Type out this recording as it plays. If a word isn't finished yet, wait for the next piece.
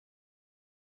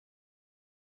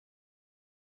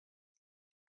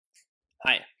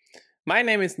Hi, my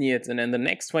name is Nils, and in the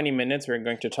next 20 minutes we're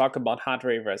going to talk about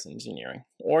hardware reverse engineering,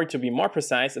 or to be more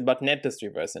precise, about netlist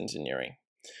reverse engineering.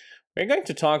 We're going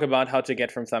to talk about how to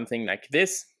get from something like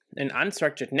this, an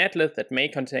unstructured netlist that may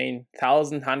contain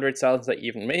thousands, hundreds, thousands, or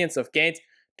even millions of gates,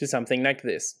 to something like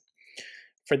this.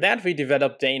 For that we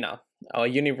developed Dana, our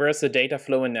universal data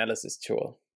flow analysis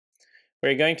tool.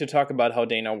 We're going to talk about how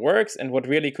Dana works and what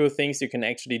really cool things you can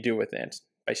actually do with it,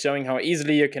 by showing how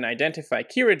easily you can identify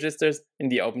key registers in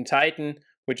the OpenTitan,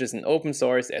 which is an open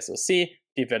source SoC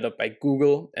developed by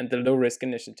Google and the Low Risk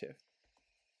Initiative.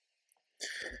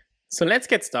 So let's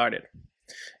get started.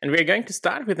 And we're going to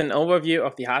start with an overview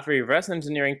of the hardware reverse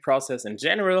engineering process in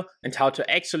general and how to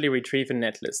actually retrieve a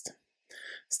netlist.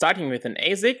 Starting with an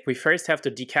ASIC, we first have to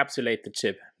decapsulate the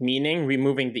chip, meaning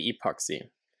removing the epoxy.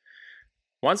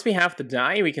 Once we have the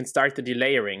die, we can start the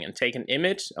delayering and take an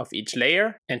image of each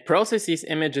layer and process these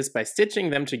images by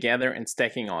stitching them together and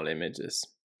stacking all images.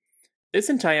 This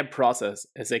entire process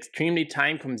is extremely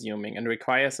time-consuming and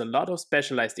requires a lot of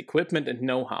specialized equipment and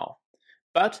know-how.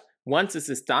 But once this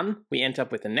is done, we end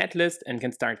up with a netlist and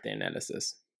can start the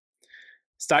analysis.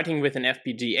 Starting with an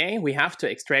FPGA, we have to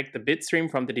extract the bit stream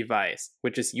from the device,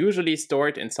 which is usually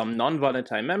stored in some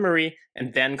non-volatile memory,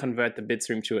 and then convert the bit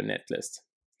stream to a netlist.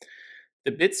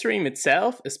 The bitstream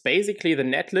itself is basically the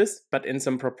netlist, but in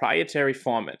some proprietary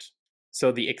format.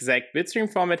 So the exact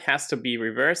bitstream format has to be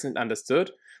reversed and understood,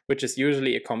 which is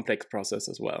usually a complex process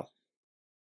as well.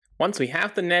 Once we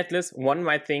have the netlist, one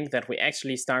might think that we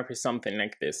actually start with something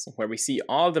like this, where we see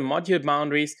all the module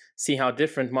boundaries, see how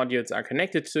different modules are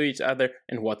connected to each other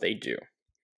and what they do.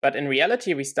 But in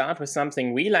reality, we start with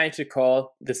something we like to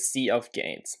call the sea of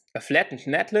gates, a flattened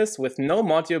netlist with no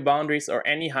module boundaries or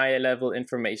any higher level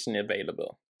information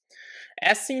available.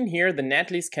 As seen here, the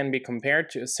netlist can be compared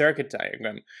to a circuit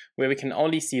diagram, where we can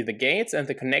only see the gates and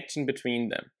the connection between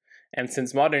them. And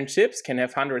since modern chips can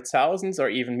have hundreds, thousands, or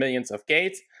even millions of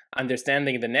gates,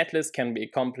 understanding the netlist can be a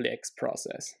complex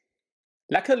process.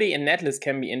 Luckily, a netlist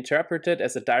can be interpreted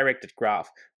as a directed graph,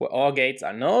 where all gates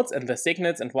are nodes and the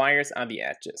signals and wires are the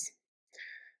edges.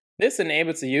 This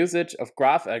enables the usage of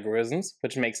graph algorithms,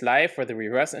 which makes life for the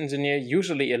reverse engineer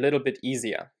usually a little bit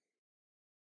easier.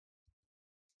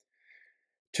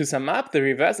 To sum up, the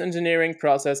reverse engineering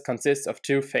process consists of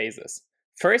two phases.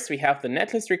 First, we have the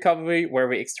netlist recovery, where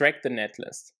we extract the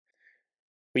netlist.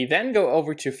 We then go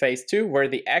over to phase 2, where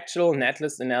the actual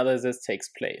netlist analysis takes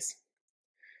place.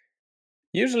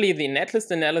 Usually the netlist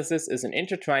analysis is an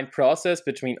intertwined process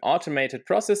between automated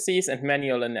processes and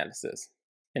manual analysis.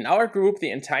 In our group,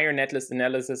 the entire netlist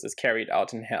analysis is carried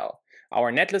out in HEL,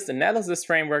 our netlist analysis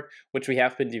framework, which we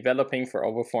have been developing for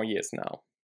over 4 years now.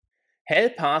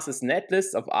 HEL passes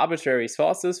netlists of arbitrary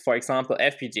sources, for example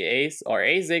FPGAs or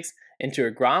ASICs, into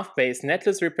a graph-based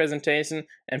netlist representation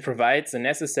and provides the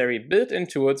necessary built-in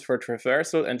tools for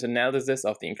traversal and analysis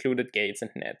of the included gates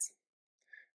and nets.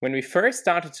 When we first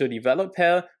started to develop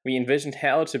HEL, we envisioned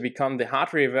HEL to become the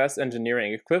hardware reverse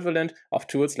engineering equivalent of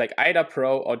tools like IDA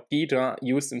Pro or DIDA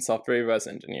used in software reverse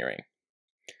engineering.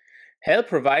 HEL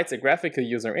provides a graphical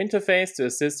user interface to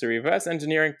assist the reverse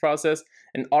engineering process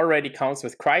and already comes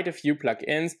with quite a few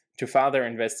plugins to further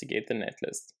investigate the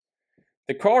netlist.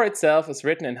 The core itself is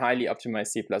written in highly optimized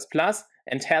C++,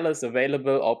 and HEL is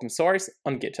available open source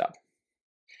on GitHub.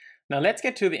 Now let's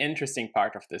get to the interesting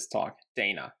part of this talk,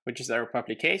 Dana, which is our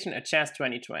publication at CHASS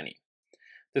 2020.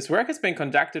 This work has been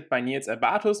conducted by Nils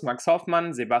Albartus, Max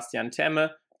Hoffmann, Sebastian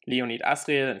Temme, Leonid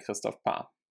Azriel, and Christof Paar.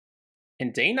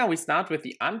 In Dana, we start with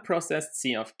the unprocessed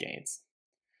sea of gates.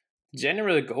 The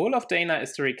general goal of Dana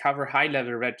is to recover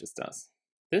high-level registers.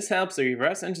 This helps the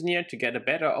reverse engineer to get a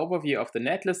better overview of the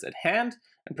netlist at hand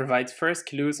and provides first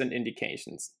clues and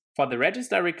indications. For the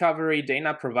register recovery,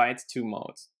 Dana provides two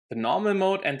modes: the normal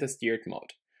mode and the steered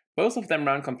mode. Both of them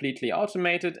run completely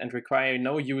automated and require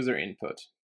no user input.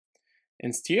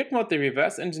 In steered mode, the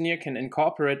reverse engineer can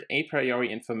incorporate a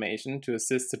priori information to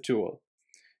assist the tool.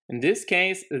 In this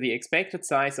case, the expected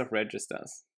size of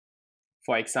registers.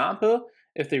 For example,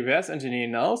 if the reverse engineer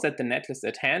knows that the netlist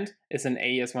at hand is an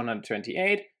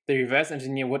AES-128, the reverse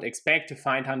engineer would expect to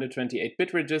find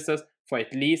 128-bit registers for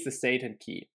at least the state and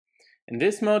key. In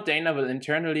this mode, Dana will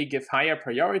internally give higher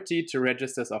priority to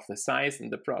registers of the size in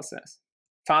the process.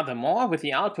 Furthermore, with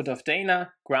the output of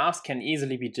Dana, graphs can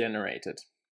easily be generated.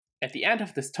 At the end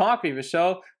of this talk, we will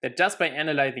show that just by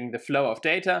analyzing the flow of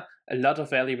data, a lot of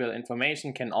valuable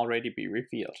information can already be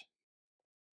revealed.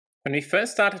 When we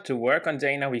first started to work on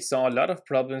Dana, we saw a lot of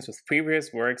problems with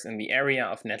previous works in the area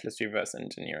of netlist reverse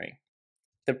engineering.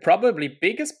 The probably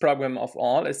biggest problem of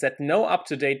all is that no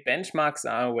up-to-date benchmarks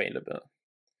are available.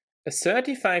 A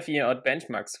 35-year-old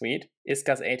benchmark suite,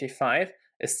 ISCAS85,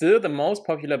 is still the most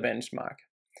popular benchmark.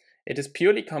 It is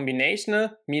purely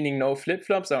combinational, meaning no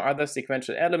flip-flops or other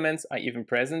sequential elements are even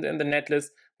present in the netlist,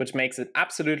 which makes it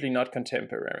absolutely not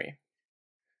contemporary.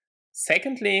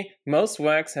 Secondly, most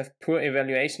works have poor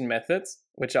evaluation methods,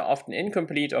 which are often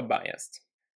incomplete or biased.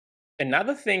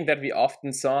 Another thing that we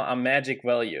often saw are magic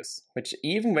values, which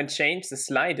even when changed the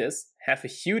slightest, have a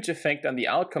huge effect on the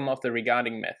outcome of the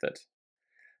regarding method.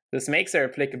 This makes their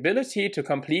applicability to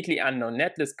completely unknown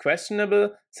netlists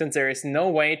questionable, since there is no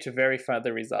way to verify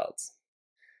the results.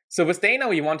 So with Dana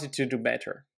we wanted to do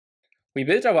better. We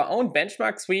built our own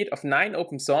benchmark suite of 9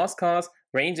 open source cores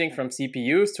ranging from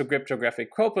CPUs to cryptographic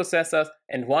coprocessors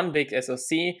and one big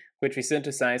SoC, which we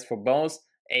synthesized for both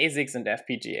ASICs and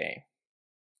FPGA.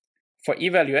 For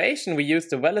evaluation we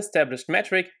used a well-established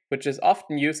metric which is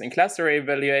often used in cluster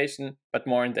evaluation, but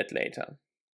more on that later.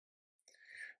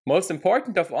 Most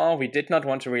important of all, we did not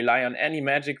want to rely on any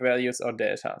magic values or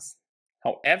deltas.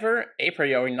 However, a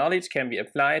priori knowledge can be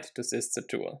applied to assist the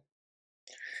tool.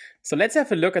 So let's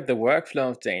have a look at the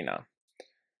workflow of Dana.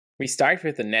 We start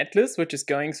with the netlist, which is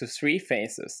going through 3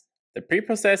 phases: the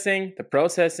preprocessing, the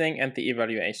processing, and the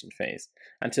evaluation phase,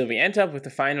 until we end up with the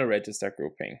final register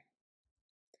grouping.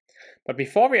 But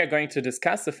before we are going to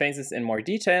discuss the phases in more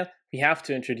detail, we have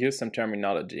to introduce some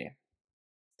terminology.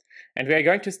 And we are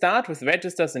going to start with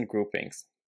registers and groupings.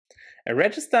 A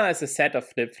register is a set of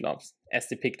flip-flops, as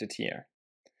depicted here.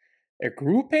 A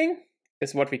grouping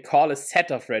is what we call a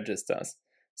set of registers,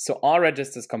 so all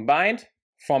registers combined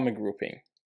form a grouping.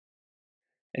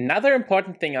 Another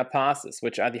important thing are passes,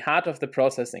 which are the heart of the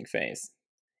processing phase.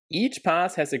 Each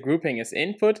pass has a grouping as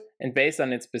input, and based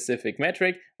on its specific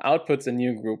metric, outputs a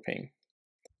new grouping.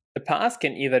 A pass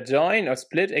can either join or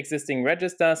split existing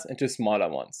registers into smaller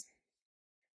ones.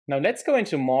 Now let's go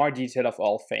into more detail of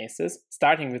all phases,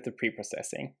 starting with the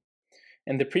preprocessing.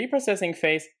 In the preprocessing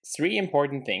phase, 3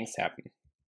 important things happen.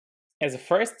 As a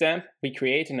first step, we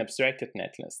create an abstracted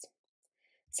netlist.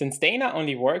 Since Dana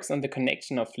only works on the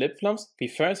connection of flip-flops, we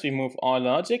first remove all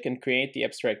logic and create the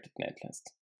abstracted netlist.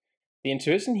 The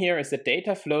intuition here is that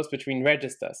data flows between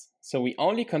registers, so we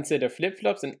only consider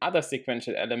flip-flops and other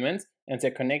sequential elements and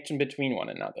their connection between one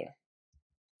another.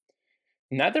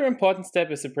 Another important step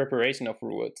is the preparation of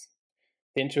rules.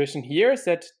 The intuition here is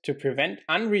that to prevent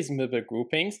unreasonable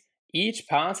groupings, each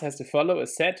pass has to follow a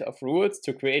set of rules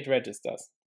to create registers.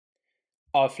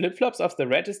 All flip-flops of the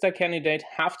register candidate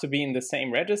have to be in the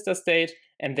same register state,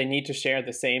 and they need to share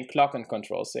the same clock and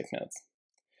control signals.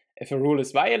 If a rule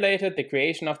is violated, the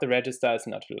creation of the register is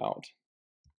not allowed.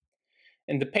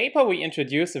 In the paper, we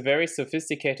introduce a very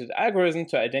sophisticated algorithm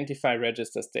to identify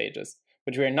register stages,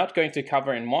 which we are not going to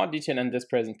cover in more detail in this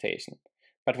presentation.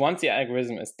 But once the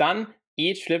algorithm is done,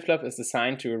 each flip-flop is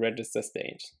assigned to a register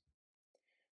stage.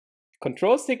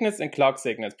 Control signals and clock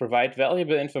signals provide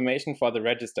valuable information for the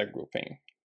register grouping.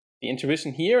 The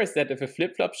intuition here is that if a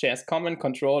flip-flop shares common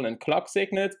control and clock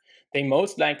signals, they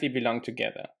most likely belong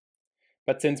together.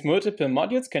 But since multiple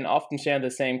modules can often share the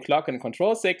same clock and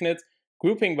control signals,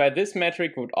 grouping by this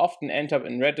metric would often end up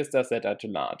in registers that are too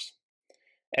large.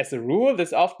 As a rule,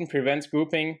 this often prevents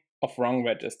grouping of wrong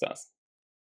registers.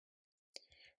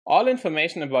 All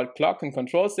information about clock and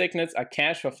control signals are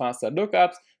cached for faster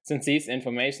lookups, since these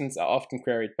informations are often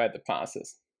queried by the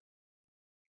passes.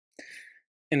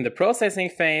 In the processing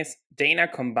phase, Dana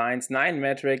combines 9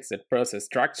 metrics that process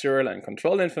structural and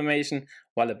control information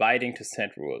while abiding to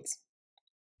set rules.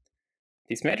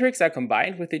 These metrics are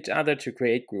combined with each other to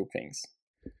create groupings.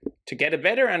 To get a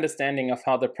better understanding of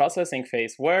how the processing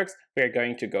phase works, we are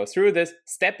going to go through this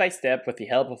step by step with the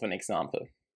help of an example.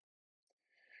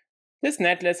 This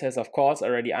netlist has of course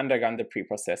already undergone the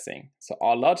preprocessing, so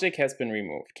all logic has been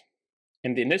removed.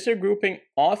 In the initial grouping,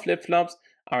 all flip-flops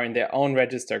are in their own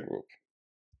register group.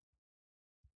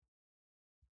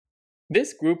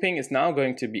 This grouping is now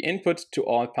going to be input to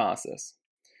all passes.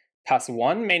 Pass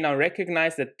 1 may now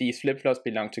recognize that these flip-flops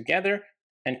belong together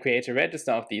and create a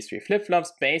register of these 3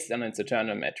 flip-flops based on its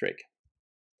internal metric.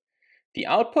 The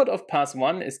output of pass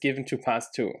 1 is given to pass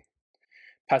 2.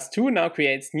 Pass 2 now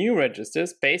creates new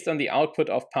registers based on the output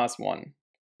of pass 1,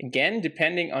 again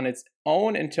depending on its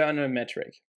own internal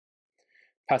metric.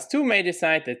 Pass 2 may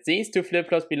decide that these 2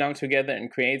 flip-flops belong together and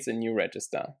creates a new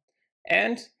register,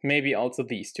 and maybe also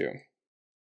these 2.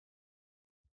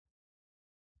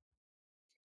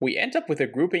 We end up with a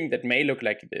grouping that may look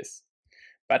like this,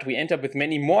 but we end up with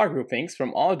many more groupings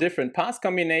from all different pass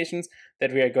combinations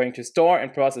that we are going to store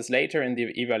and process later in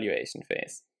the evaluation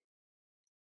phase.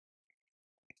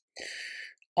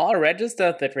 All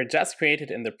registers that were just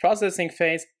created in the processing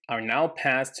phase are now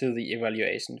passed to the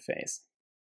evaluation phase.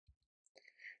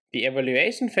 The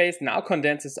evaluation phase now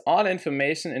condenses all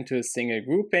information into a single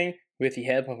grouping with the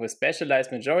help of a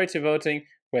specialized majority voting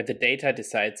where the data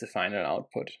decides the final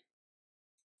output.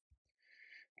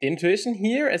 The intuition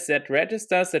here is that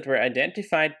registers that were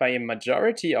identified by a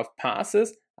majority of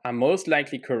passes are most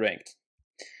likely correct.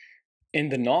 In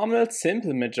the normal,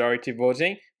 simple majority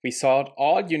voting, we sort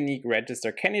all unique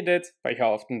register candidates by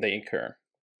how often they occur.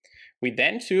 We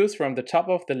then choose from the top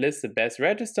of the list the best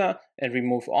register and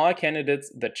remove all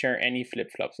candidates that share any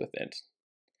flip-flops with it.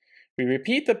 We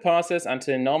repeat the process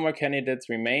until no more candidates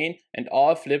remain and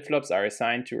all flip-flops are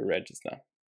assigned to a register.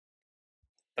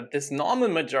 But this normal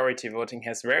majority voting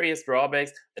has various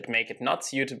drawbacks that make it not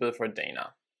suitable for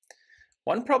Dana.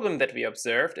 One problem that we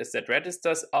observed is that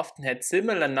registers often had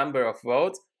similar number of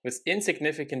votes with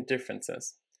insignificant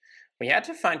differences. We had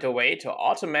to find a way to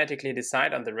automatically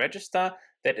decide on the register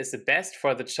that is the best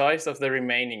for the choice of the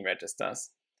remaining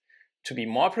registers. To be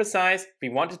more precise, we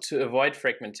wanted to avoid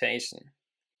fragmentation.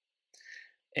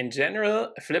 In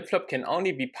general, a flip-flop can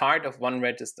only be part of one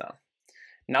register.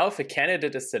 Now if a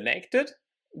candidate is selected,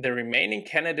 the remaining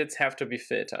candidates have to be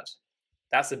filtered.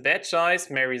 Thus, a bad choice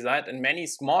may result in many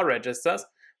small registers,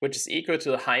 which is equal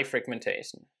to a high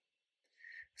fragmentation.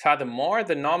 Furthermore,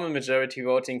 the normal majority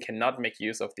voting cannot make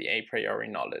use of the a priori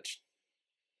knowledge.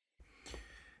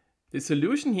 The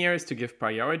solution here is to give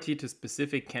priority to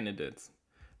specific candidates.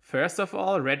 First of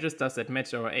all, registers that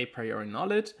match our a priori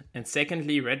knowledge, and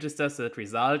secondly, registers that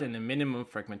result in a minimum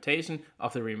fragmentation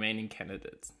of the remaining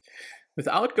candidates.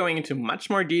 Without going into much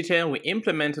more detail, we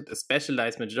implemented a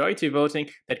specialized majority voting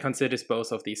that considers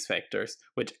both of these factors,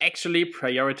 which actually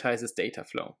prioritizes data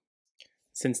flow.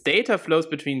 Since data flows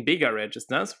between bigger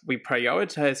registers, we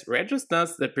prioritize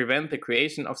registers that prevent the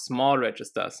creation of small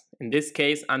registers, in this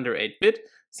case under 8-bit,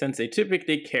 since they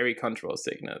typically carry control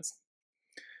signals.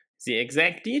 The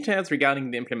exact details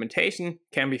regarding the implementation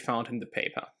can be found in the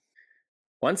paper.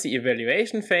 Once the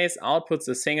evaluation phase outputs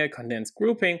a single condensed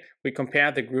grouping, we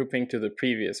compare the grouping to the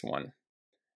previous one.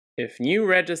 If new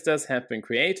registers have been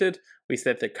created, we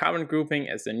set the current grouping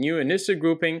as a new initial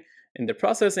grouping in the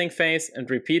processing phase and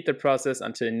repeat the process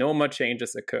until no more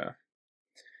changes occur.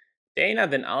 Dana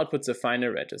then outputs a final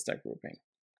register grouping.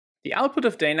 The output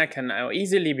of Dana can now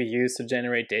easily be used to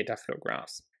generate data flow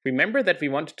graphs. Remember that we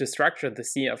wanted to structure the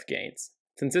sea of gates.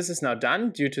 Since this is now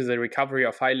done due to the recovery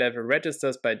of high-level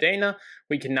registers by Dana,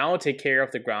 we can now take care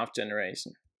of the graph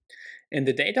generation. In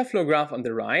the data flow graph on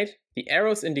the right, the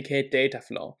arrows indicate data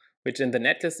flow, which in the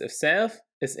netlist itself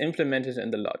is implemented in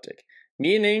the logic,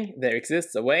 meaning there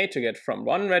exists a way to get from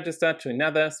one register to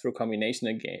another through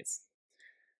combinational gates.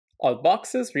 All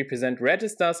boxes represent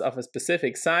registers of a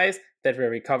specific size that were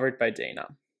recovered by Dana.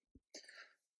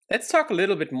 Let's talk a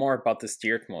little bit more about the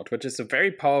steered mode, which is a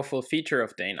very powerful feature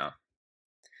of Dana.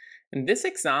 In this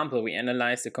example, we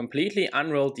analyzed a completely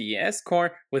unrolled DES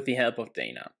core with the help of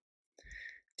Dana.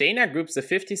 Dana groups the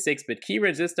 56-bit key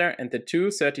register and the two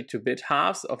 32-bit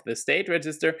halves of the state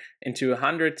register into a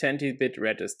 120-bit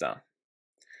register.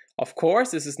 Of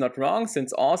course, this is not wrong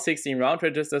since all 16 round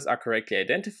registers are correctly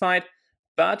identified,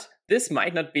 but this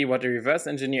might not be what a reverse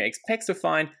engineer expects to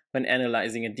find when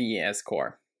analyzing a DES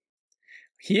core.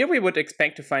 Here we would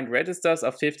expect to find registers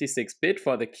of 56-bit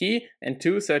for the key and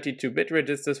two 32-bit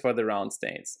registers for the round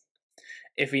states.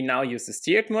 If we now use the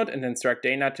steered mode and instruct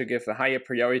Dana to give a higher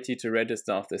priority to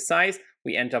register of this size,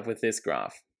 we end up with this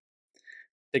graph.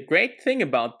 The great thing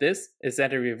about this is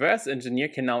that a reverse engineer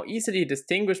can now easily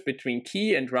distinguish between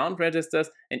key and round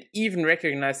registers and even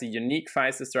recognize the unique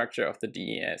file structure of the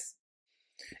DES.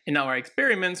 In our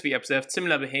experiments, we observed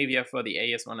similar behavior for the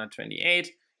AS128.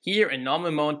 Here in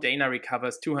normal mode, Dana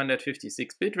recovers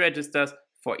 256-bit registers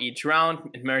for each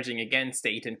round and merging again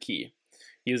state and key.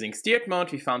 Using steered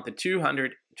mode, we found the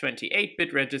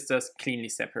 228-bit registers cleanly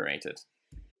separated.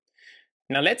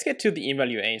 Now let's get to the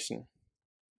evaluation.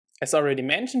 As already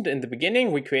mentioned in the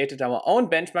beginning, we created our own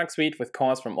benchmark suite with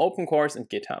cores from OpenCores and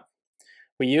GitHub.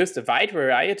 We used a wide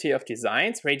variety of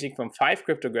designs ranging from 5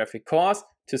 cryptographic cores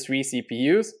to 3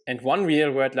 CPUs and one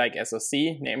real-world-like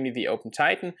SoC, namely the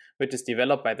OpenTitan, which is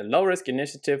developed by the Low Risk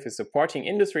Initiative with supporting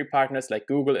industry partners like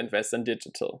Google and Western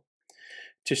Digital.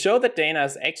 To show that Dana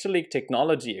is actually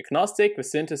technology agnostic, we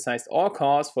synthesized all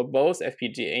cores for both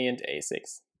FPGA and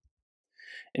ASICs.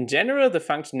 In general, the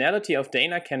functionality of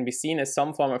Dana can be seen as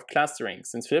some form of clustering,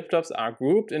 since flip-flops are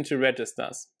grouped into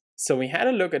registers. So we had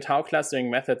a look at how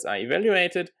clustering methods are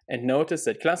evaluated and noticed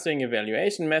that clustering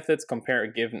evaluation methods compare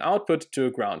a given output to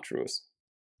a ground truth.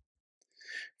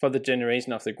 For the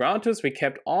generation of the ground truth, we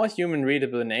kept all human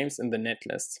readable names in the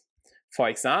netlist. For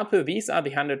example, these are the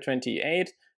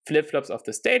 128 flip-flops of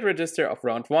the state register of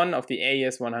round 1 of the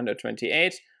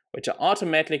AES-128, which are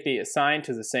automatically assigned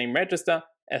to the same register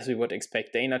as we would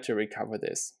expect Dana to recover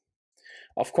this.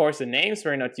 Of course, the names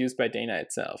were not used by Dana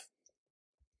itself.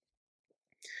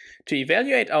 To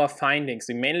evaluate our findings,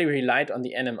 we mainly relied on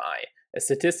the NMI, a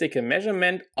statistical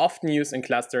measurement often used in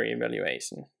cluster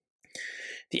evaluation.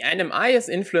 The NMI is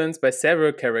influenced by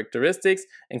several characteristics,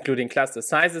 including cluster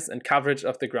sizes and coverage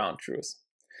of the ground truth.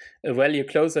 A value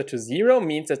closer to 0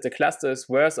 means that the cluster is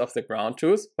worse of the ground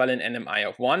truth, while an NMI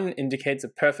of 1 indicates a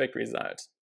perfect result.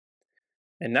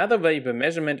 Another valuable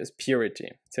measurement is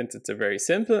purity, since it's a very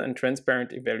simple and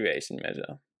transparent evaluation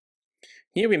measure.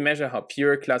 Here we measure how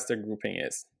pure cluster grouping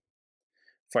is.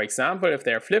 For example, if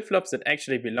there are flip-flops that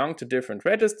actually belong to different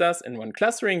registers in one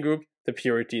clustering group, the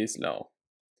purity is low.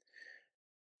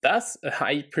 Thus, a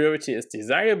high purity is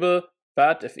desirable,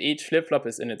 but if each flip-flop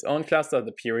is in its own cluster,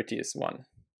 the purity is 1.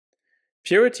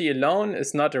 Purity alone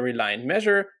is not a reliant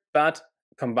measure, but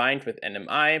combined with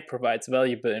NMI provides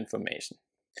valuable information.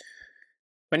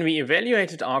 When we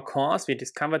evaluated our cores, we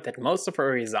discovered that most of our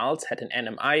results had an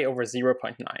NMI over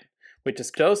 0.9, which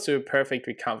is close to a perfect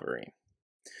recovery.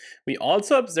 We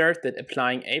also observed that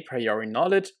applying a priori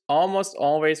knowledge almost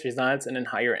always results in a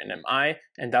higher NMI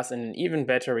and thus in an even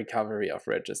better recovery of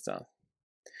registers.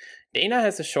 Dana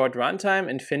has a short runtime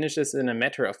and finishes in a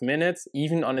matter of minutes,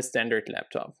 even on a standard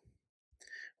laptop.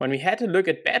 When we had to look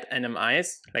at bad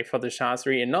NMIs, like for the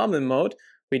SHA-3 in normal mode,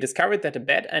 we discovered that a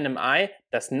bad NMI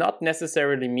does not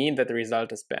necessarily mean that the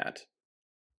result is bad.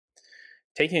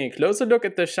 Taking a closer look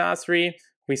at the SHA-3,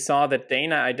 we saw that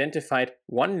Dana identified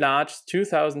one large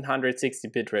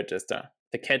 2160-bit register,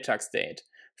 the Ketchuk state,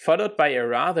 followed by a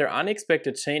rather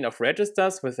unexpected chain of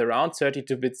registers with around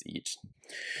 32 bits each.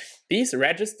 These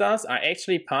registers are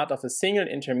actually part of a single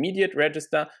intermediate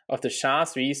register of the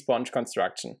SHA-3 sponge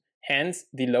construction, hence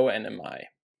the low NMI.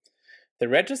 The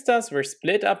registers were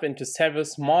split up into several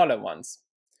smaller ones.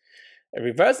 A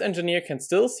reverse engineer can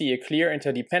still see a clear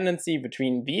interdependency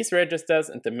between these registers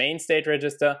and the main state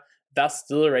register, thus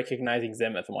still recognizing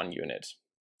them as one unit.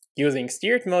 Using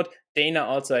steered mode, Dana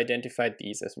also identified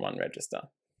these as one register.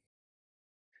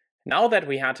 Now that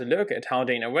we had to look at how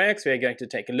Dana works, we are going to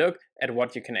take a look at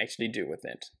what you can actually do with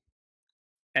it.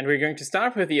 And we're going to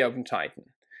start with the OpenTitan.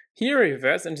 Here, a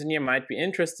reverse engineer might be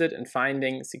interested in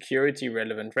finding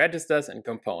security-relevant registers and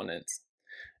components.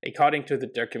 According to the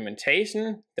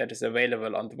documentation that is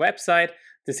available on the website,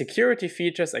 the security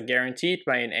features are guaranteed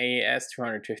by an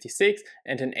AES-256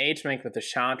 and an HMAC with a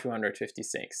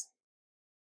SHA-256.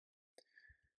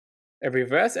 A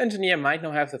reverse engineer might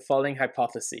now have the following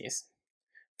hypotheses.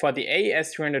 For the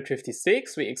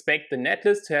AES-256, we expect the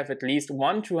netlist to have at least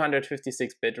one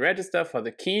 256-bit register for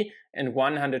the key and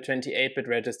 128-bit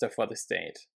register for the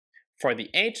state. For the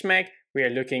HMAC, we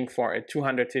are looking for a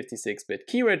 256-bit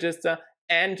key register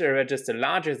and a register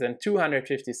larger than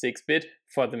 256-bit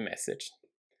for the message.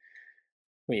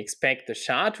 We expect the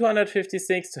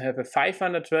SHA-256 to have a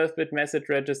 512-bit message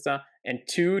register and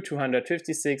two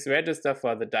 256 registers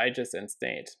for the digest and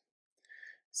state.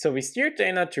 So we steered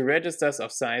Dana to registers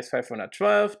of size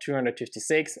 512,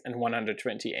 256, and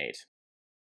 128.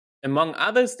 Among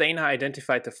others, Dana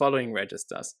identified the following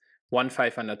registers: one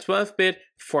 512-bit,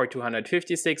 four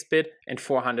 256-bit, and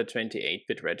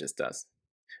 428-bit registers.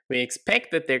 We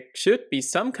expect that there should be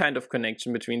some kind of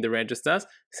connection between the registers,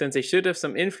 since they should have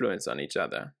some influence on each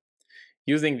other.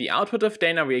 Using the output of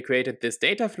Dana, we created this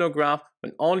Dataflow graph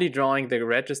when only drawing the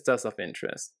registers of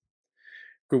interest.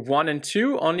 Group 1 and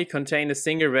 2 only contain a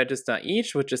single register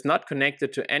each, which is not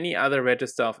connected to any other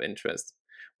register of interest.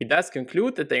 We thus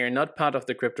conclude that they are not part of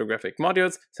the cryptographic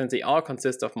modules, since they all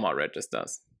consist of more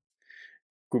registers.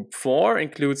 Group 4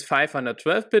 includes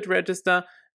 512-bit register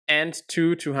and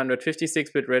two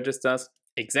 256-bit registers,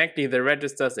 exactly the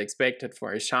registers expected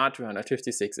for a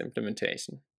SHA-256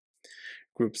 implementation.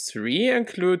 Group 3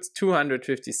 includes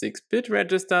 256-bit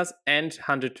registers and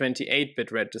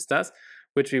 128-bit registers,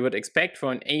 which we would expect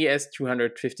for an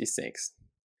AES-256.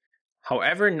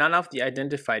 However, none of the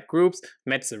identified groups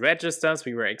match the registers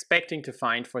we were expecting to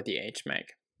find for the HMAC.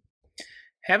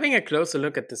 Having a closer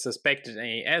look at the suspected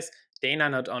AES, Dana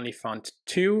not only found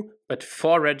 2, but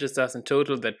 4 registers in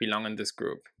total that belong in this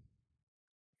group.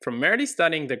 From merely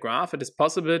studying the graph, it is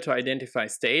possible to identify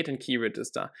state and key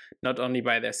register, not only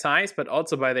by their size, but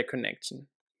also by their connection.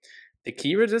 The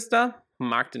key register,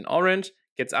 marked in orange,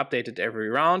 gets updated every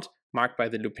round, marked by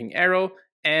the looping arrow,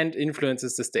 and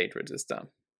influences the state register.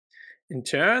 In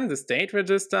turn, the state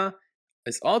register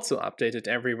is also updated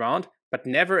every round, but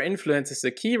never influences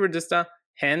the key register,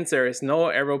 hence there is no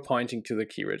arrow pointing to the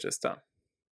key register.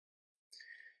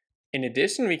 In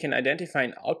addition, we can identify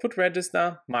an output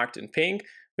register, marked in pink,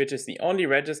 which is the only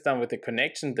register with a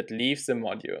connection that leaves the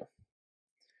module.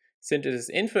 Since it is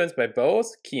influenced by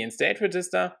both key and state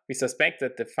register, we suspect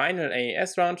that the final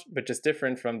AES round, which is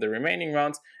different from the remaining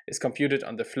rounds, is computed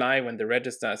on the fly when the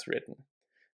register is written.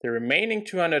 The remaining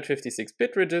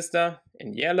 256-bit register,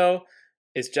 in yellow,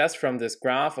 is just from this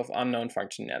graph of unknown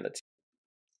functionality.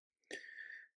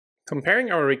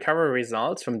 Comparing our recovery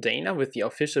results from Dana with the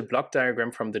official block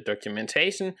diagram from the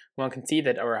documentation, one can see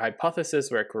that our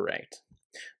hypotheses were correct.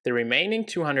 The remaining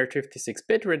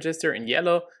 256-bit register in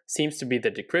yellow seems to be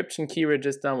the decryption key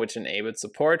register, which enables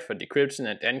support for decryption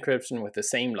and encryption with the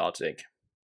same logic.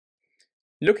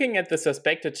 Looking at the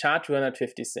suspected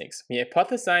SHA-256, we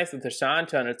hypothesize that the SHA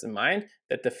internals in mind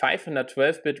that the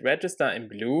 512-bit register in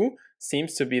blue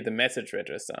seems to be the message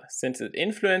register, since it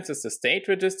influences the state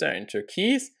register into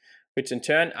keys, which in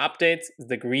turn updates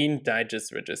the green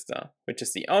digest register, which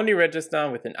is the only register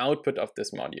with an output of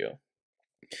this module.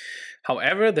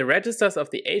 However, the registers of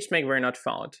the HMAC were not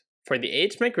found. For the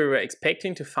HMAC, we were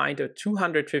expecting to find a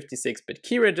 256-bit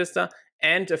key register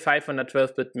and a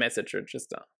 512-bit message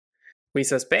register. We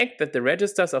suspect that the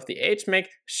registers of the HMAC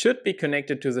should be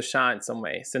connected to the SHA in some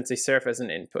way, since they serve as an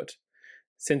input.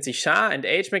 Since the SHA and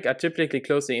HMAC are typically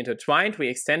closely intertwined, we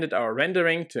extended our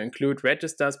rendering to include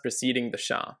registers preceding the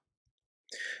SHA.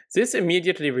 This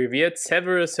immediately revealed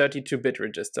several 32-bit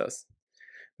registers.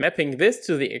 Mapping this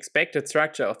to the expected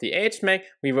structure of the HMAC,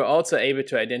 we were also able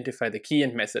to identify the key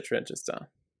and message register.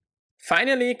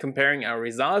 Finally, comparing our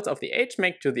results of the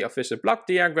HMAC to the official block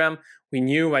diagram, we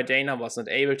knew why Dana was not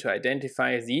able to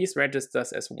identify these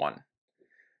registers as one.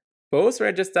 Both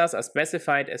registers are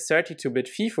specified as 32-bit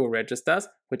FIFO registers,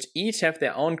 which each have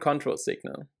their own control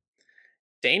signal.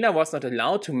 Dana was not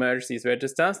allowed to merge these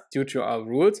registers due to our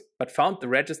rules, but found the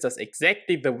registers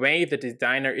exactly the way the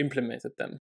designer implemented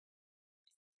them.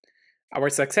 Our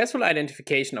successful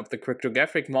identification of the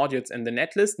cryptographic modules in the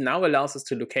netlist now allows us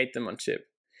to locate them on chip.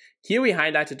 Here we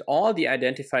highlighted all the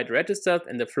identified registers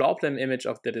in the floor plan image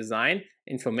of the design,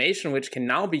 information which can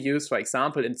now be used, for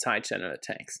example, in side-channel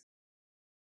attacks.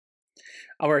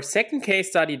 Our second case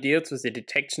study deals with the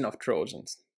detection of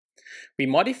Trojans. We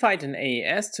modified an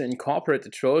AES to incorporate a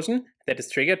Trojan that is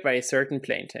triggered by a certain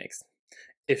plaintext.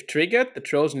 If triggered, the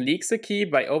Trojan leaks a key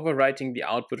by overwriting the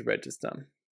output register.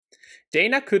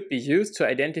 Dana could be used to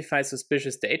identify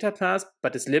suspicious data paths,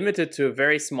 but is limited to a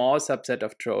very small subset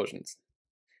of Trojans.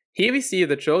 Here we see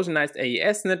the Trojanized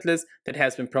AES netlist that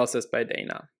has been processed by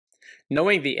Dana.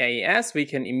 Knowing the AES, we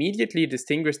can immediately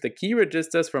distinguish the key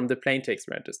registers from the plaintext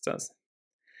registers.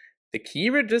 The key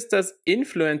registers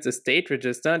influence the state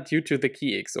register due to the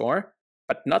key XOR,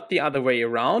 but not the other way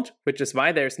around, which is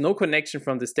why there is no connection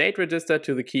from the state register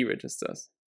to the key registers.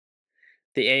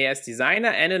 The AES designer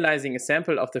analyzing a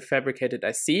sample of the fabricated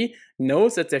IC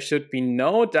knows that there should be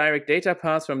no direct data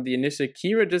path from the initial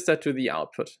key register to the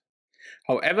output.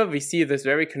 However, we see this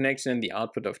very connection in the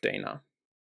output of Dana.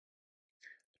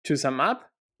 To sum up,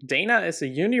 Dana is a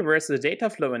universal data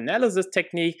flow analysis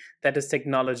technique that is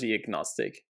technology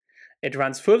agnostic. It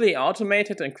runs fully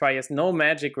automated and requires no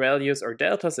magic values or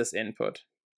deltas as input.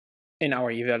 In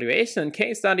our evaluation and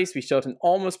case studies, we showed an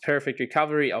almost perfect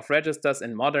recovery of registers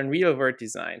in modern real-world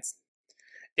designs.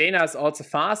 Dana is also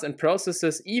fast and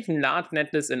processes even large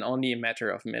netlists in only a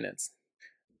matter of minutes.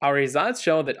 Our results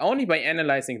show that only by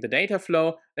analyzing the data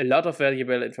flow, a lot of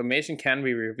valuable information can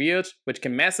be revealed, which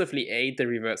can massively aid the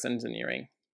reverse engineering.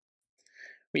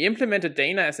 We implemented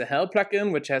Dana as a help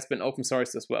plugin, which has been open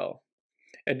sourced as well.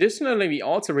 Additionally, we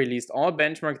also released all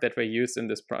benchmarks that were used in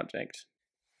this project.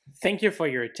 Thank you for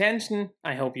your attention.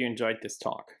 I hope you enjoyed this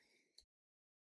talk.